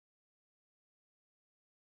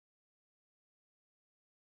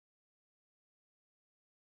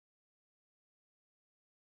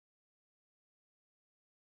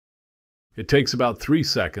It takes about 3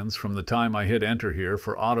 seconds from the time I hit enter here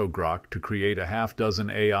for AutoGroq to create a half-dozen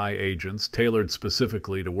AI agents tailored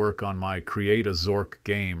specifically to work on my Create a Zork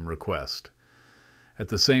game request. At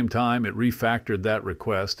the same time, it refactored that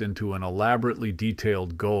request into an elaborately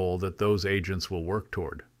detailed goal that those agents will work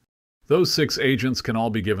toward. Those 6 agents can all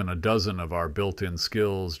be given a dozen of our built-in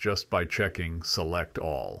skills just by checking Select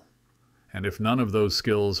All. And if none of those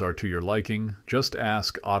skills are to your liking, just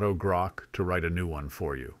ask AutoGroq to write a new one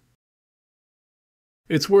for you.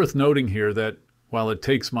 It's worth noting here that, while it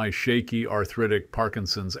takes my shaky, arthritic,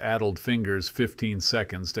 Parkinson's-addled fingers 15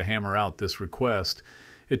 seconds to hammer out this request,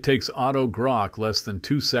 it takes AutoGroq less than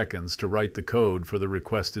 2 seconds to write the code for the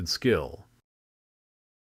requested skill.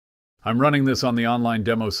 I'm running this on the online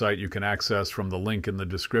demo site you can access from the link in the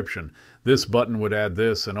description. This button would add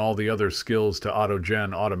this and all the other skills to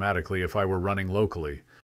Autogen automatically if I were running locally.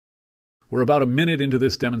 We're about a minute into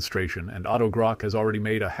this demonstration, and AutoGroq has already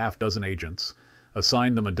made a half-dozen agents,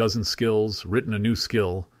 assigned them a dozen skills, written a new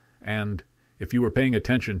skill, and, if you were paying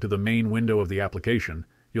attention to the main window of the application,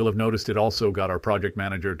 you'll have noticed it also got our project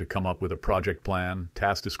manager to come up with a project plan,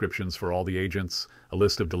 task descriptions for all the agents, a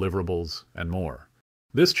list of deliverables, and more.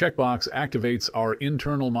 This checkbox activates our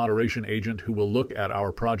internal moderation agent who will look at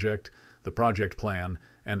our project, the project plan,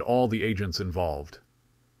 and all the agents involved.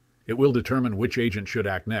 It will determine which agent should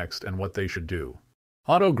act next and what they should do.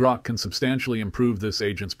 AutoGroq can substantially improve this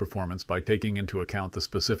agent's performance by taking into account the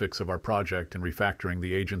specifics of our project and refactoring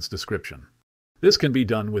the agent's description. This can be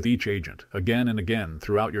done with each agent, again and again,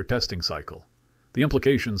 throughout your testing cycle. The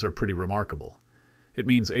implications are pretty remarkable. It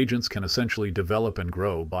means agents can essentially develop and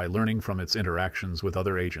grow by learning from its interactions with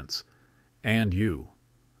other agents, and you,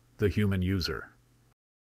 the human user.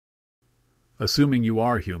 Assuming you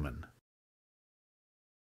are human.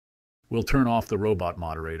 We'll turn off the robot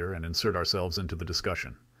moderator and insert ourselves into the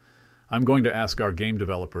discussion. I'm going to ask our game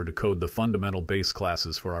developer to code the fundamental base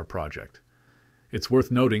classes for our project. It's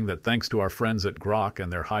worth noting that thanks to our friends at Groq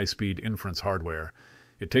and their high-speed inference hardware,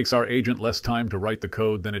 it takes our agent less time to write the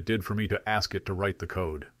code than it did for me to ask it to write the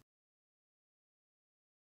code.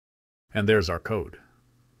 And there's our code.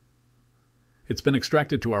 It's been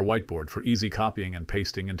extracted to our whiteboard for easy copying and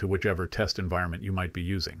pasting into whichever test environment you might be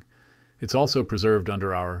using. It's also preserved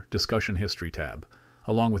under our Discussion History tab,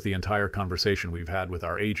 along with the entire conversation we've had with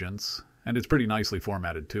our agents, and it's pretty nicely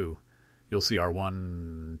formatted too. You'll see our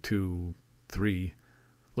 1, 2, 3,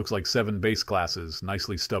 looks like 7 base classes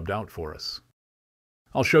nicely stubbed out for us.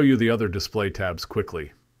 I'll show you the other display tabs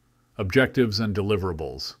quickly. Objectives and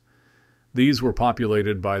Deliverables. These were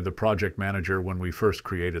populated by the project manager when we first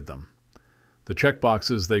created them. The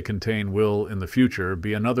checkboxes they contain will, in the future,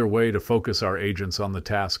 be another way to focus our agents on the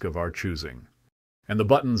task of our choosing. And the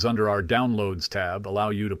buttons under our Downloads tab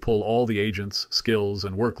allow you to pull all the agents, skills,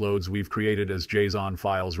 and workloads we've created as JSON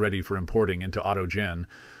files ready for importing into Autogen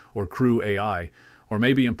or CrewAI, or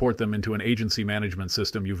maybe import them into an agency management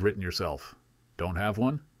system you've written yourself. Don't have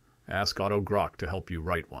one? Ask AutoGroq to help you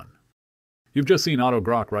write one. You've just seen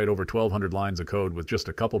AutoGroq write over 1,200 lines of code with just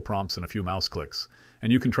a couple prompts and a few mouse clicks,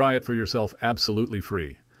 and you can try it for yourself absolutely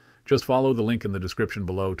free. Just follow the link in the description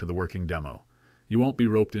below to the working demo. You won't be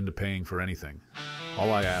roped into paying for anything.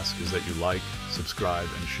 All I ask is that you like, subscribe,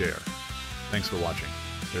 and share. Thanks for watching.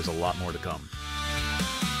 There's a lot more to come.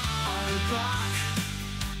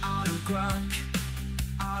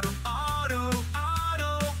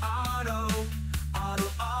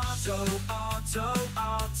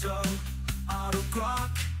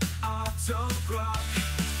 AutoGroq, AutoGroq.